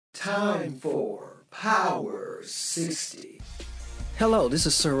Time for Power 60. Hello, this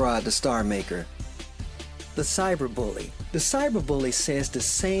is Sir Rod, the Star Maker. The cyberbully. The cyberbully says the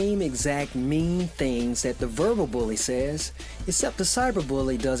same exact mean things that the verbal bully says, except the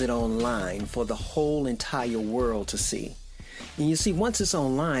cyberbully does it online for the whole entire world to see. And you see, once it's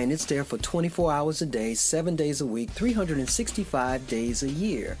online, it's there for 24 hours a day, 7 days a week, 365 days a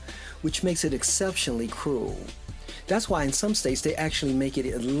year, which makes it exceptionally cruel. That's why in some states they actually make it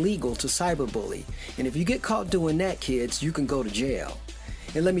illegal to cyberbully. And if you get caught doing that, kids, you can go to jail.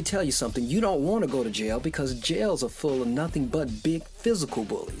 And let me tell you something, you don't want to go to jail because jails are full of nothing but big physical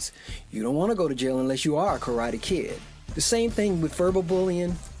bullies. You don't want to go to jail unless you are a karate kid. The same thing with verbal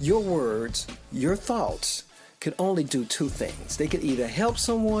bullying. Your words, your thoughts could only do two things. They could either help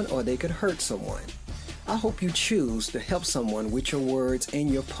someone or they could hurt someone. I hope you choose to help someone with your words and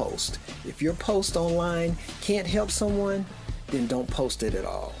your post. If your post online can't help someone, then don't post it at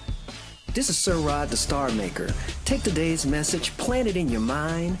all. This is Sir Rod, the Star Maker. Take today's message, plant it in your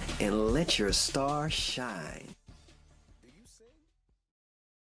mind, and let your star shine.